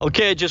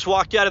Okay, just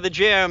walked out of the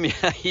gym.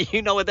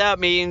 You know what that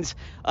means.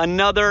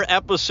 Another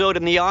episode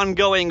in the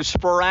ongoing,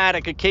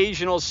 sporadic,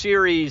 occasional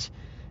series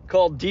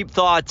called Deep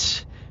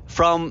Thoughts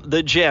from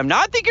the Gym.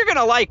 Now, I think you're going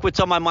to like what's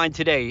on my mind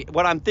today,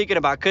 what I'm thinking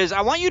about, because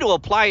I want you to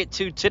apply it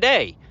to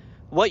today,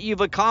 what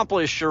you've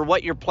accomplished or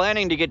what you're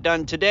planning to get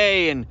done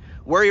today and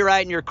where you're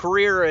at in your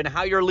career and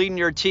how you're leading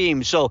your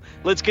team. So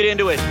let's get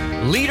into it.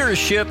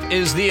 Leadership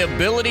is the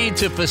ability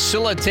to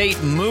facilitate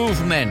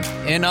movement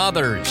in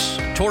others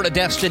toward a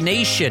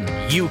destination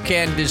you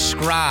can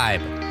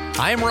describe.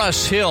 I'm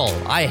Russ Hill.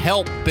 I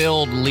help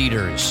build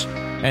leaders.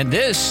 And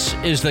this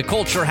is the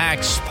Culture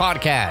Hacks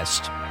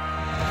Podcast.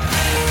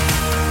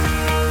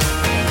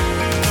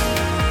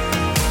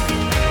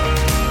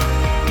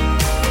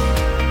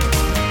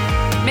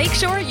 Make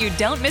sure you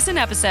don't miss an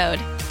episode.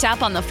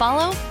 Tap on the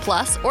follow,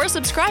 plus, or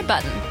subscribe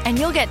button, and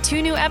you'll get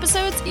 2 new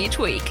episodes each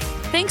week.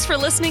 Thanks for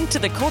listening to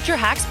the Culture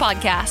Hacks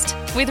Podcast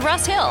with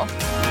Russ Hill.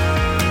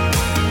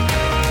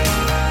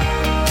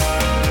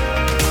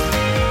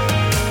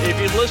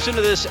 If you've listened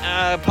to this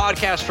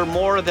podcast for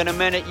more than a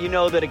minute, you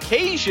know that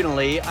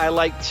occasionally I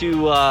like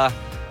to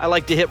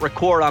hit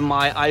record on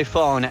my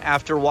iPhone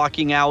after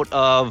walking out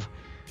of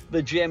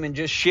the gym and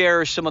just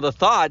share some of the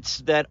thoughts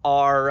that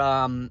are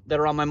on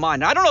my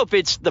mind. I don't know if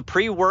it's the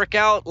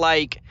pre-workout,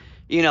 like,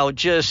 you know,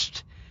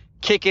 just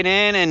kicking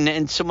in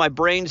and so my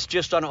brain's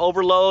just on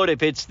overload.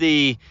 If it's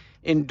the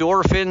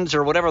endorphins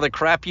or whatever the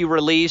crap you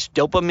release,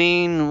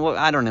 dopamine,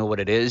 I don't know what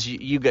it is.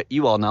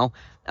 You all know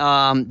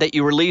that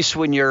you release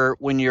when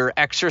you're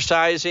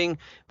exercising,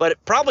 but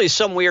probably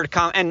some weird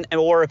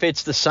or if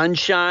it's the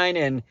sunshine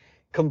and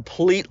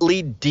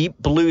completely deep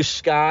blue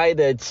sky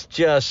that's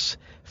just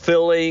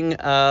filling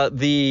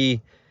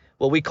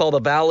what we call the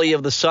Valley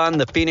of the Sun,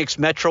 the Phoenix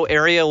metro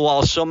area,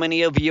 while so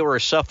many of you are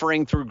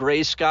suffering through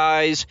gray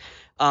skies,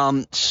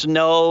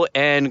 snow,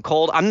 and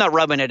cold. I'm not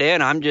rubbing it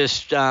in. I'm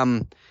just,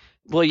 I'm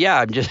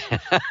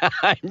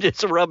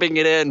just rubbing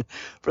it in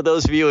for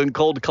those of you in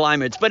cold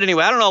climates. But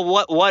anyway, I don't know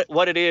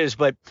what it is,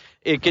 but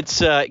it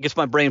gets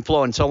my brain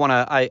flowing. So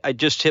I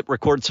just hit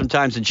record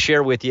sometimes and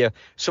share with you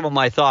some of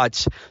my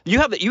thoughts. You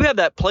have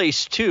that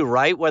place too,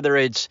 right? Whether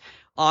it's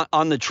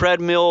on the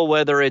treadmill,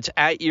 whether it's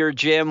at your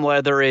gym,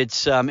 whether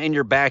it's in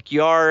your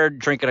backyard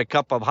drinking a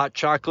cup of hot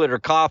chocolate or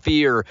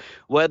coffee, or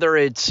whether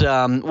it's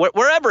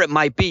wherever it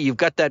might be, you've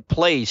got that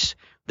place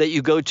that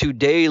you go to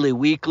daily,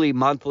 weekly,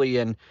 monthly,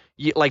 and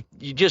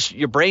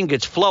your brain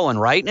gets flowing,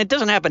 right? And it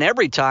doesn't happen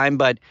every time,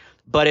 but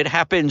it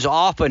happens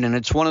often, and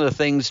it's one of the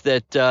things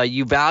that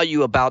you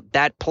value about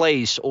that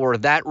place or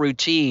that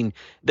routine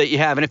that you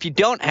have. And if you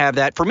don't have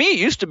that, for me, it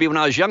used to be when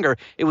I was younger,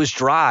 it was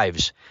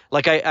drives.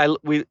 Like I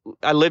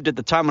lived at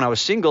the time when I was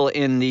single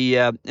in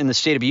the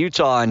state of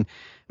Utah, and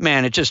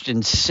man, it's just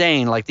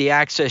insane. Like the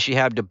access you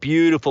have to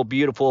beautiful,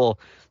 beautiful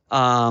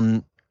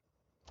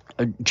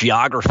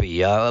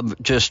geography,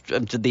 just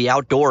the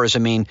outdoors. I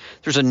mean,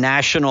 there's a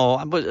national,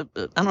 I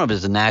don't know if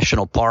it's a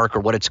national park or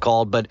what it's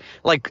called, but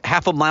like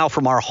half a mile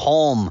from our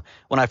home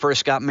when I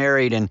first got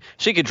married. And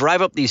so you could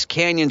drive up these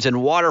canyons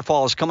and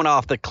waterfalls coming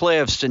off the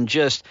cliffs and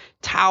just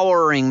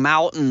towering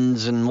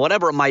mountains and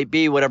whatever it might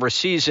be, whatever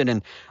season.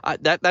 And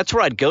that's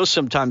where I'd go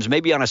sometimes,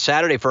 maybe on a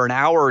Saturday for an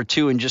hour or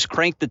two and just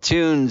crank the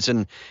tunes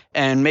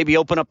and maybe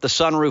open up the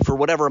sunroof or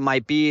whatever it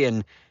might be.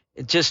 And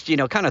just,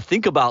 kind of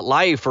think about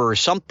life or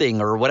something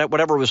or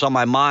whatever was on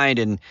my mind,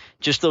 and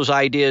just those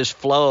ideas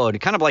flowed,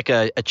 kind of like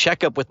a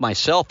checkup with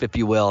myself, if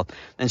you will.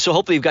 And so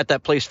hopefully you've got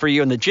that place for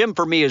you. And the gym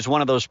for me is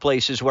one of those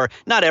places where,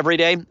 not every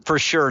day, for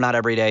sure, not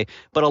every day,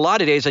 but a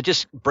lot of days I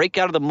just break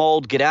out of the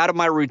mold, get out of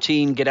my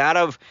routine, get out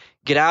of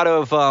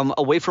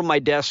away from my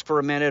desk for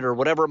a minute or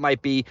whatever it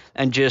might be,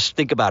 and just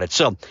think about it.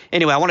 So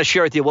anyway, I want to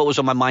share with you what was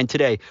on my mind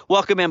today.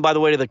 Welcome in, by the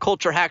way, to the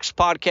Culture Hacks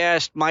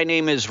Podcast. My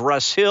name is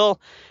Russ Hill.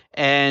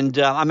 And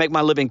I make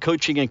my living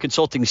coaching and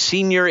consulting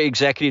senior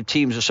executive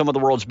teams of some of the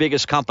world's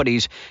biggest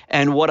companies.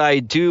 And what I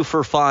do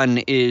for fun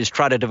is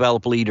try to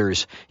develop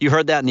leaders. You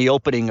heard that in the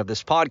opening of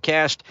this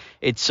podcast.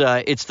 It's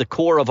the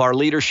core of our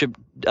leadership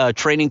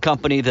training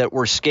company that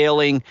we're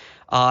scaling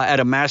at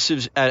a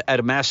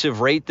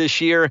massive rate this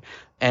year,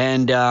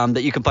 and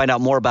that you can find out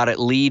more about at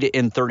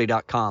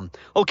leadin30.com.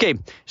 Okay,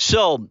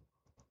 so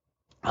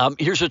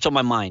here's what's on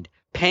my mind: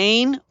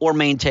 pain or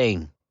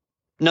maintain?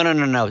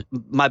 No.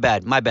 My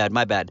bad.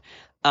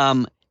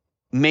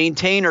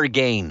 Maintain or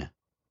gain?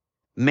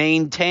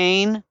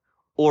 Maintain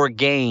or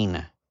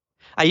gain?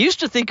 I used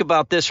to think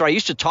about this, or I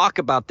used to talk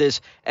about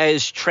this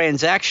as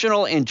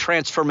transactional and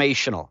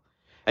transformational.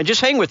 And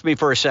just hang with me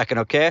for a second,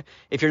 okay?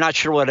 If you're not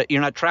sure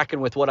you're not tracking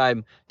with what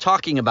I'm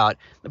talking about.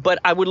 But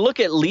I would look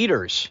at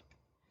leaders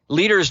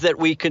that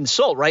we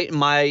consult, right, in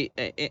my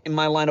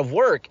line of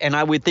work, and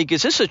I would think,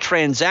 is this a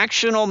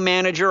transactional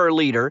manager or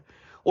leader,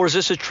 or is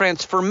this a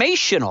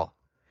transformational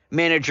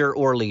manager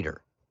or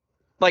leader?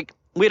 Like,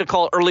 we had a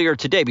call earlier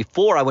today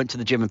before I went to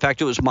the gym. In fact,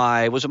 was it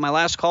my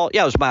last call?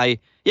 Yeah, it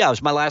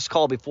was my last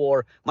call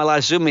before my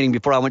last Zoom meeting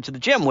before I went to the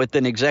gym with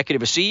an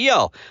executive, a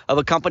CEO of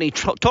a company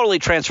totally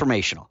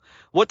transformational.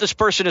 What this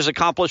person has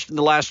accomplished in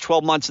the last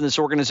 12 months in this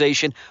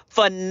organization,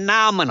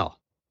 phenomenal.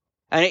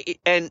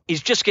 and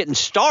he's just getting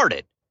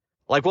started.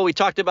 Like what we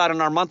talked about in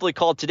our monthly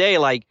call today,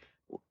 like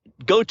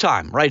go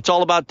time, right? It's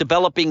all about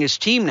developing his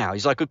team now.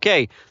 He's like,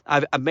 okay,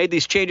 I've made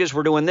these changes.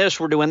 We're doing this.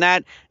 We're doing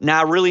that. Now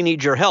I really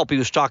need your help. He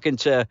was talking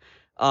to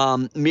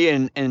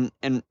me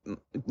and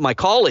my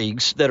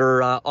colleagues that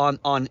are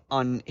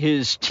on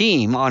his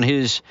team, on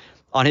his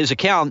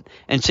account,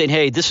 and saying,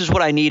 hey, this is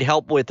what I need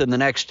help with in the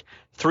next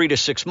 3 to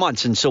 6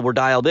 months. And so we're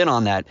dialed in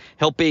on that,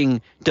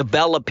 helping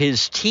develop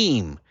his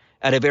team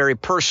at a very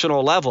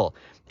personal level.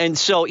 And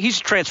so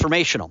he's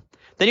transformational.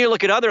 Then you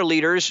look at other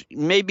leaders,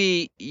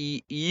 maybe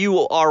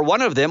you are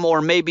one of them,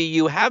 or maybe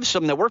you have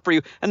some that work for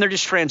you, and they're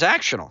just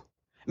transactional.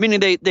 Meaning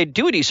they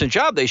do a decent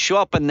job. They show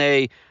up and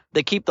they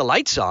keep the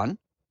lights on.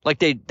 Like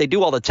they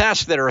do all the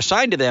tasks that are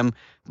assigned to them,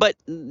 but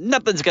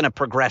nothing's going to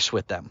progress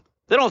with them.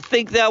 They don't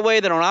think that way.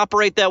 They don't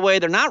operate that way.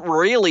 They're not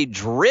really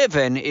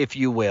driven, if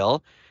you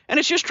will. And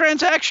it's just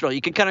transactional.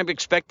 You can kind of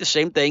expect the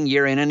same thing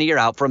year in and year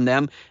out from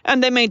them,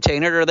 and they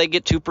maintain it, or they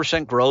get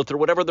 2% growth or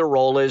whatever their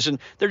role is, and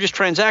they're just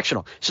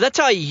transactional. So that's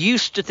how I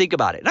used to think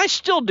about it. And I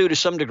still do to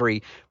some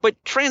degree,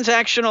 but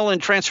transactional and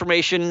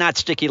transformation, not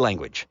sticky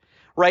language,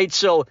 right?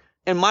 So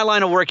in my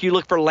line of work, you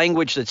look for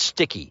language that's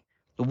sticky,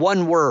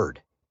 one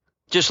word.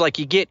 Just like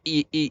you get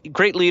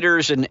great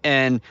leaders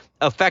and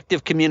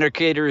effective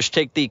communicators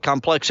take the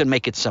complex and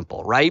make it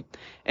simple, right?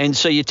 And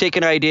so you take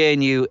an idea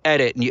and you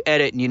edit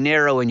and you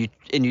narrow and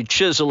you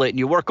chisel it and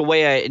you work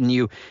away at it and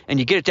you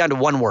get it down to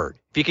one word.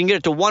 If you can get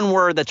it to one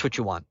word, that's what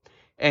you want.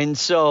 And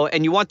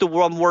you want the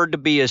one word to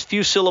be as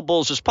few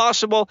syllables as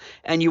possible,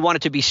 and you want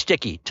it to be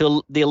sticky,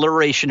 to the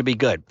alliteration to be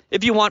good.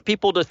 If you want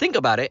people to think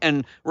about it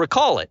and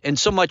recall it, and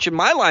so much in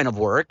my line of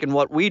work and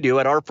what we do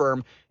at our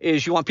firm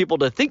is you want people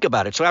to think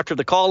about it. So after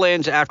the call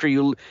ends, after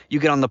you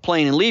get on the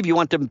plane and leave, you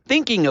want them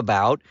thinking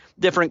about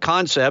different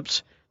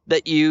concepts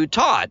that you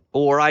taught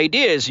or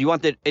ideas. You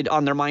want it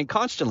on their mind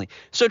constantly.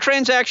 So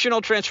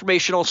transactional,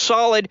 transformational,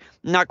 solid,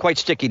 not quite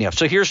sticky enough.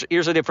 So here's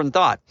a different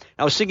thought.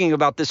 I was thinking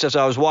about this as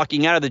I was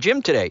walking out of the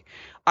gym today.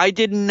 I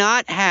did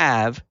not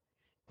have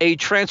a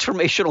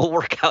transformational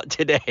workout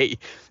today.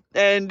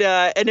 And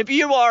if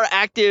you are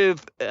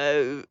active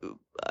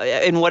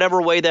in whatever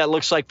way that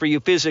looks like for you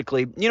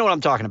physically, you know what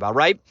I'm talking about,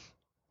 right?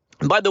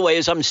 And by the way,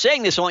 as I'm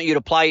saying this, I want you to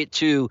apply it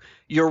to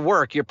your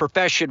work, your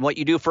profession, what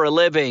you do for a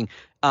living.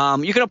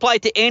 You can apply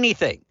it to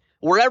anything,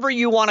 wherever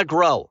you want to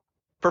grow,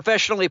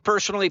 professionally,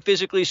 personally,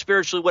 physically,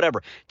 spiritually,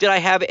 whatever. Did I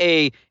have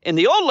in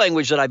the old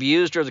language that I've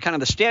used, or the kind of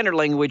the standard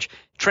language,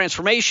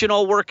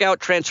 transformational workout,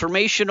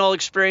 transformational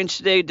experience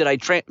today? Did I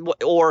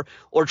or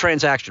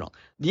transactional?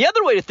 The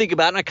other way to think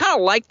about it, and I kind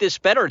of like this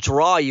better, it's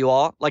raw, you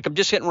all. Like I'm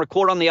just hitting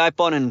record on the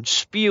iPhone and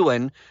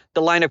spewing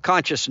the line of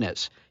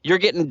consciousness. You're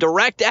getting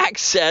direct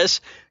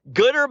access,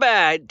 good or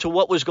bad, to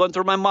what was going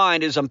through my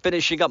mind as I'm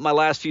finishing up my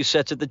last few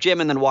sets at the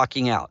gym and then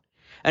walking out.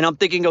 And I'm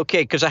thinking,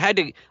 okay, because I had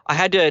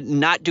to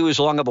not do as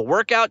long of a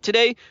workout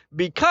today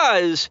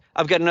because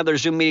I've got another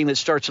Zoom meeting that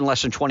starts in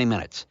less than 20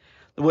 minutes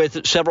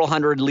with several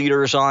hundred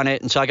leaders on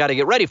it. And so I got to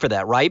get ready for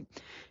that, right?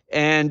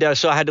 And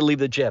so I had to leave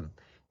the gym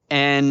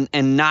and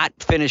not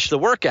finish the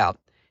workout.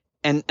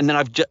 And then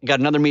I've got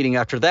another meeting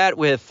after that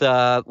with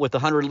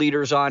 100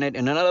 leaders on it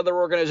and another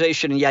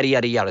organization and yada,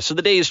 yada, yada. So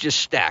the day is just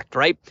stacked,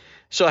 right?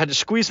 So I had to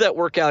squeeze that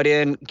workout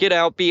in, get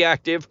out, be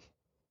active.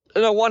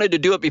 And I wanted to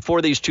do it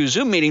before these 2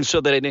 Zoom meetings so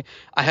that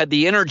I had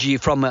the energy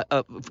from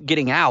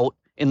getting out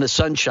in the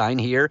sunshine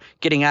here,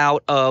 getting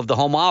out of the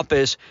home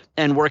office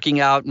and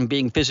working out and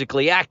being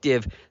physically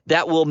active.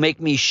 That will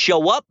make me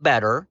show up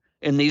better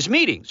in these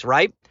meetings,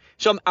 right?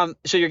 So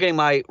you're getting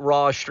my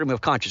raw stream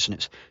of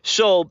consciousness.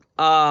 So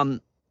as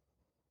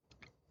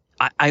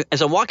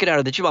I'm walking out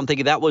of the gym, I'm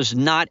thinking that was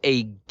not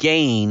a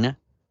gain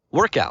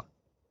workout.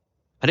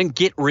 I didn't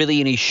get really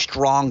any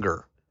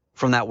stronger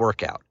from that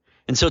workout.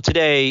 And so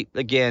today,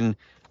 again,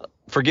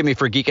 forgive me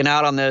for geeking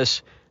out on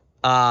this.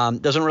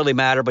 Doesn't really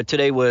matter. But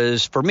today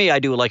was, for me, I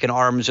do like an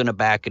arms and a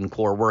back and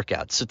core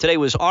workout. So today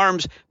was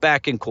arms,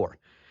 back, and core.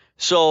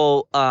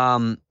 So,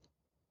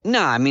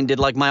 did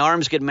like my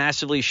arms get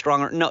massively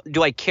stronger? No.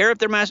 Do I care if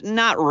they're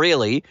Not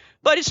really.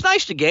 But it's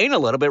nice to gain a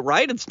little bit,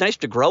 right? It's nice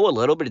to grow a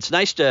little bit. It's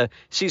nice to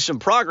see some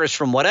progress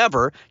from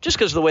whatever, just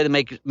because of the way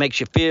that makes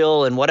you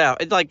feel and whatever.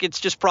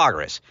 It's just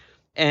progress.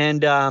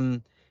 And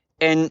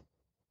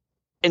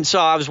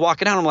so I was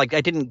walking out, I'm like, I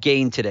didn't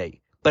gain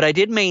today, but I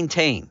did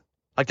maintain.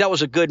 Like that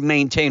was a good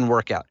maintain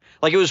workout.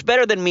 Like it was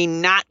better than me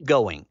not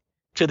going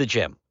to the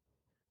gym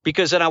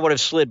because then I would have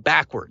slid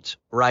backwards,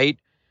 right?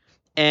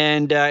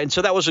 And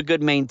so that was a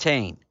good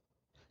maintain.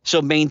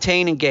 So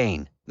maintain and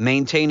gain.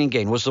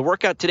 Was the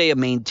workout today a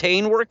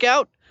maintain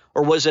workout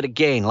or was it a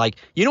gain? Like,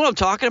 you know what I'm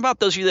talking about?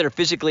 Those of you that are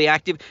physically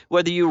active,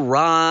 whether you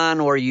run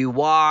or you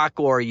walk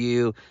or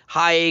you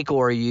hike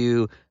or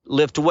you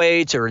lift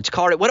weights or it's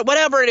cardio,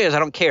 whatever it is, I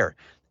don't care.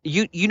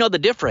 You know the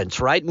difference,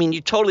 right? I mean, you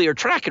totally are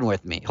tracking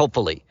with me,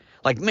 hopefully.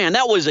 Like, man,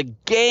 that was a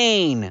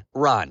gain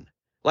run.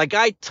 Like,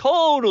 I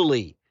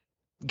totally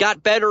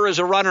got better as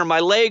a runner. My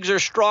legs are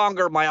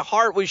stronger. My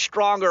heart was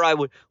stronger.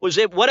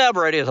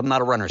 Whatever it is. I'm not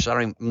a runner, so I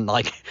don't even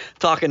like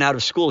talking out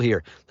of school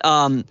here.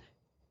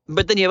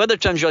 But then you have other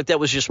times you're like, that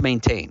was just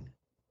maintain.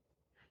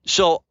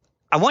 So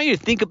I want you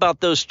to think about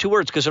those two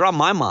words because they're on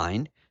my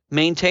mind.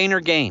 Maintain or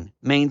gain.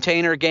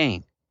 Maintain or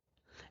gain.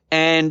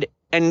 And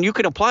you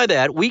can apply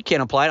that. We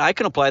can apply it. I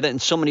can apply that in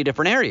so many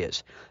different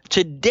areas.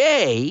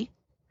 Today,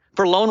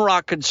 for Lone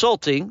Rock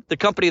Consulting, the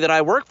company that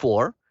I work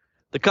for,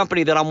 the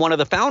company that I'm one of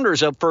the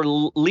founders of for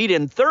Lead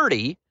in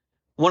 30,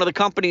 one of the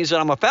companies that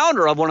I'm a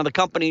founder of, one of the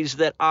companies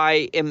that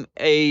I am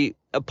a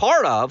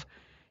part of,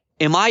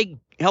 am I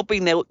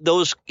helping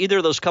either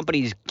of those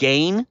companies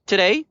gain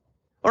today,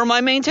 or am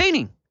I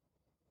maintaining?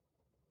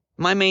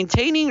 Am I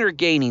maintaining or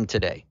gaining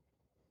today?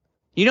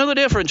 You know the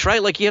difference,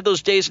 right? Like you have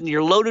those days and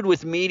you're loaded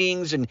with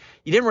meetings and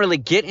you didn't really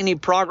get any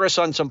progress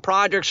on some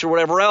projects or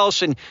whatever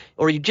else,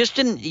 or you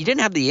didn't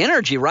have the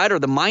energy, right? Or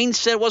the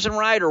mindset wasn't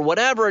right or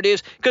whatever it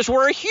is, because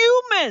we're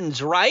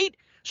humans, right?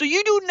 So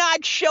you do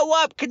not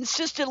show up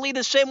consistently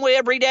the same way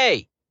every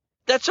day.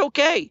 That's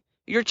okay.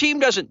 Your team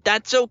doesn't.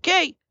 That's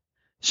okay.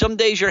 Some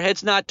days your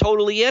head's not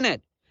totally in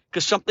it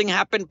because something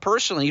happened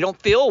personally. You don't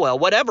feel well,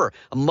 whatever,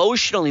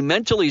 emotionally,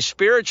 mentally,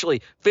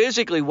 spiritually,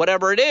 physically,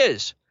 whatever it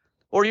is.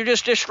 Or you're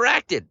just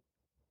distracted.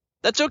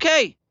 That's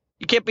okay.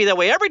 You can't be that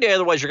way every day.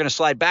 Otherwise, you're going to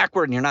slide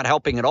backward and you're not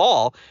helping at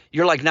all.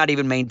 You're like not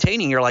even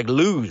maintaining. You're like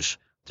lose.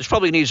 There's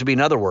probably needs to be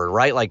another word,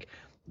 right? Like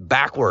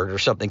backward or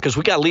something, because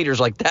we got leaders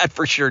like that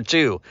for sure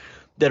too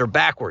that are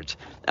backwards.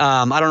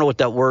 I don't know what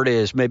that word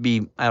is.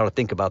 Maybe I ought to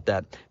think about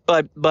that.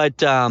 But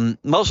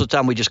most of the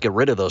time we just get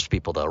rid of those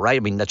people though, right?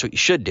 I mean, that's what you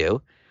should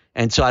do.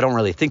 And so I don't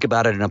really think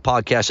about it in a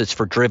podcast. It's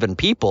for driven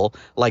people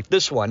like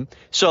this one.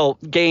 So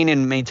gain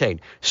and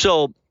maintain.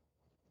 So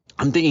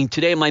I'm thinking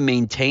today, am I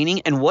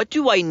maintaining? And what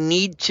do I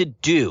need to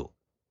do?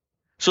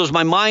 So as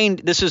my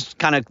mind, this is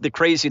kind of the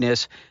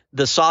craziness,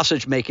 the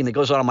sausage making that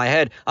goes on in my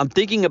head. I'm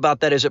thinking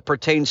about that as it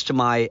pertains to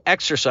my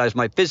exercise,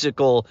 my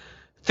physical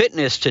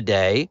fitness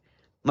today,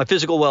 my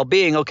physical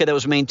well-being. Okay, that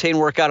was a maintain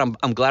workout.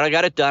 I'm glad I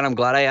got it done. I'm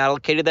glad I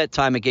allocated that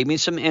time. It gave me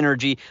some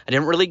energy. I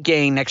didn't really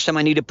gain. Next time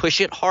I need to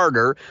push it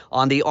harder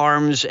on the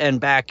arms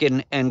and back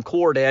and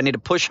core day. I need to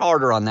push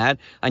harder on that.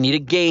 I need a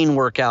gain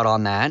workout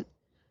on that.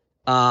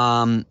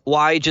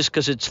 Why? Just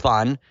because it's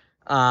fun.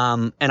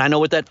 And I know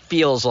what that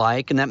feels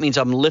like. And that means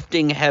I'm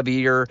lifting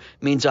heavier,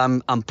 means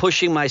I'm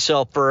pushing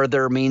myself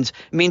further, means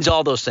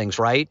all those things,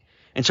 right?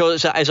 And so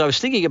as I was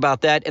thinking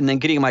about that and then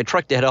getting in my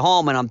truck to head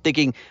home, and I'm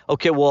thinking,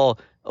 okay,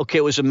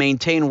 it was a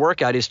maintain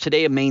workout. Is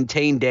today a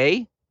maintain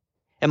day?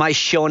 Am I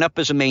showing up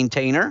as a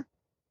maintainer?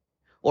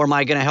 Or am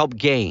I going to help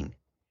gain?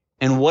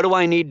 And what do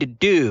I need to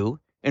do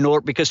in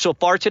order? Because so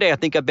far today, I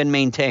think I've been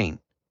maintained.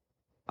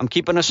 I'm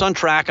keeping us on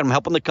track. I'm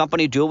helping the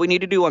company do what we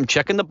need to do. I'm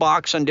checking the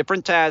box on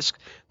different tasks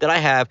that I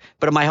have,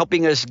 but am I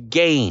helping us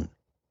gain?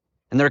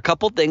 And there are a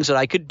couple things that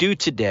I could do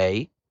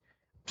today,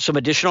 some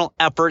additional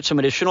effort, some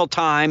additional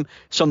time,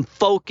 some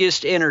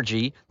focused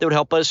energy that would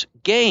help us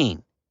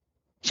gain.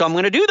 So I'm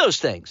going to do those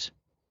things.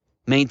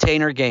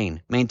 Maintain or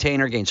gain,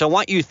 maintain or gain. So I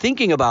want you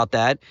thinking about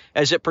that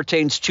as it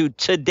pertains to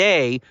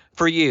today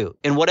for you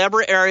in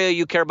whatever area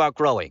you care about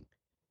growing.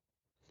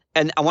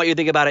 And I want you to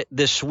think about it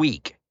this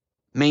week.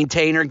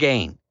 Maintain or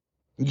gain.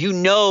 You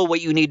know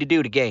what you need to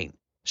do to gain.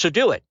 So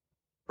do it,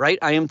 right?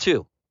 I am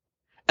too.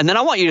 And then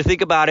I want you to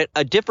think about it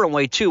a different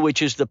way too,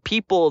 which is the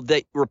people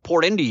that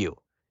report into you.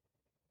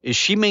 Is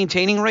she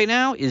maintaining right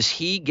now? Is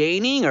he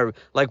gaining? Or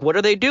like, what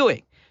are they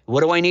doing?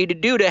 What do I need to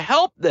do to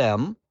help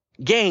them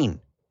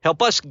gain?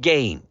 Help us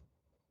gain.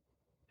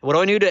 What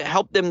do I need to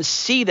help them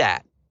see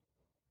that?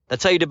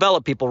 That's how you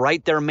develop people,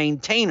 right? They're a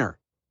maintainer.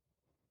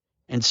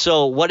 And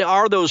so what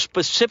are those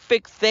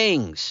specific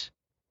things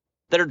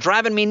that are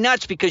driving me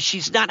nuts because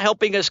she's not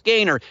helping us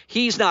gain, or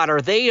he's not,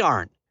 or they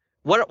aren't?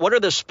 What are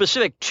the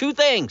specific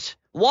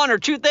one or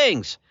two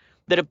things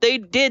that if they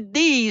did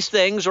these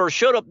things or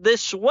showed up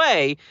this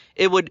way,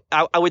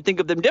 I would think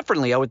of them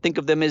differently. I would think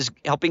of them as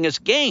helping us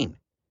gain.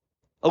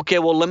 Okay,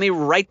 well, let me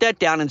write that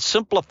down and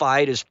simplify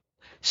it as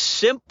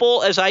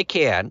simple as I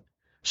can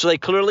so they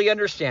clearly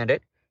understand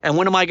it. And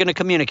when am I going to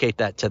communicate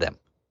that to them?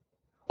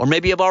 Or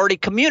maybe I've already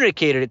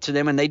communicated it to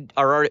them and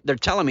they're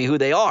telling me who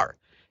they are.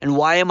 And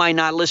why am I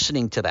not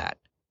listening to that?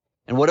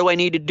 And what do I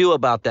need to do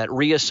about that?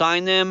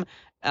 Reassign them,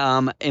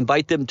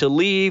 invite them to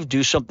leave,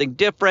 do something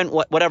different,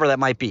 whatever that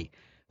might be.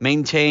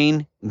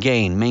 Maintain,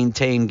 gain,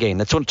 maintain, gain.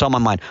 That's what's on my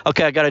mind.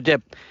 Okay, I got to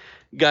dip.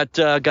 Got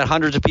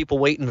hundreds of people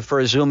waiting for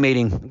a Zoom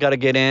meeting. Got to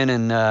get in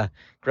and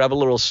grab a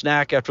little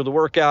snack after the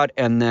workout,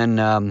 and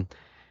then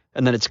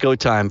it's go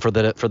time for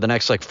the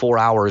next like 4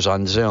 hours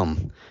on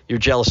Zoom. You're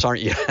jealous,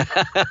 aren't you?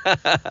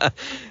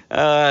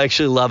 I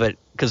actually love it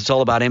because it's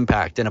all about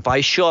impact. And if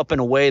I show up in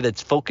a way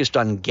that's focused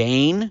on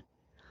gain,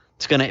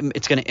 it's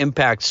gonna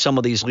impact some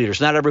of these leaders.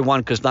 Not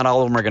everyone, because not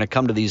all of them are going to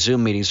come to these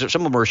Zoom meetings.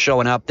 Some of them are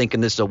showing up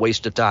thinking this is a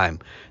waste of time.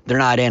 They're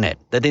not in it.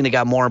 They think they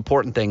got more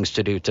important things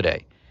to do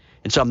today.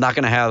 And so I'm not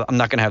going to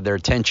have their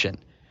attention.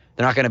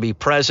 They're not going to be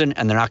present,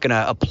 and they're not going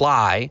to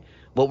apply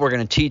what we're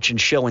going to teach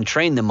and show and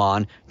train them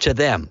on to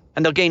them.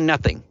 And they'll gain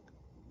nothing.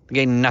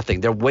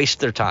 They'll waste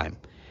their time.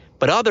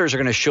 But others are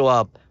going to show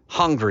up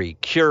hungry,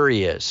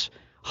 curious,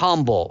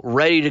 humble,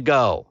 ready to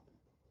go.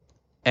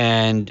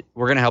 and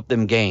we're going to help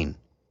them gain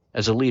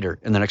as a leader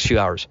in the next few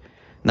hours.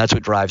 And that's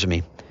what drives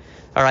me.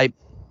 All right.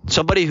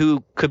 Somebody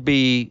who could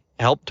be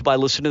helped by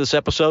listening to this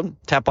episode,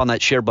 tap on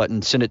that share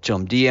button, send it to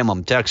them, DM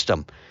them, text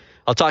them.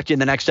 I'll talk to you in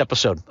the next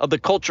episode of the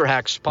Culture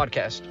Hacks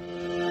podcast.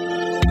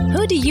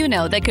 Who do you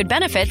know that could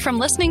benefit from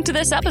listening to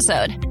this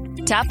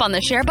episode? Tap on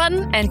the share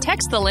button and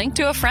text the link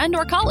to a friend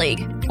or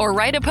colleague, or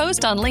write a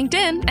post on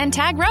LinkedIn and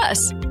tag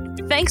Russ.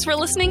 Thanks for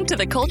listening to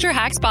the Culture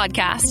Hacks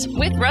podcast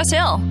with Russ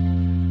Hill.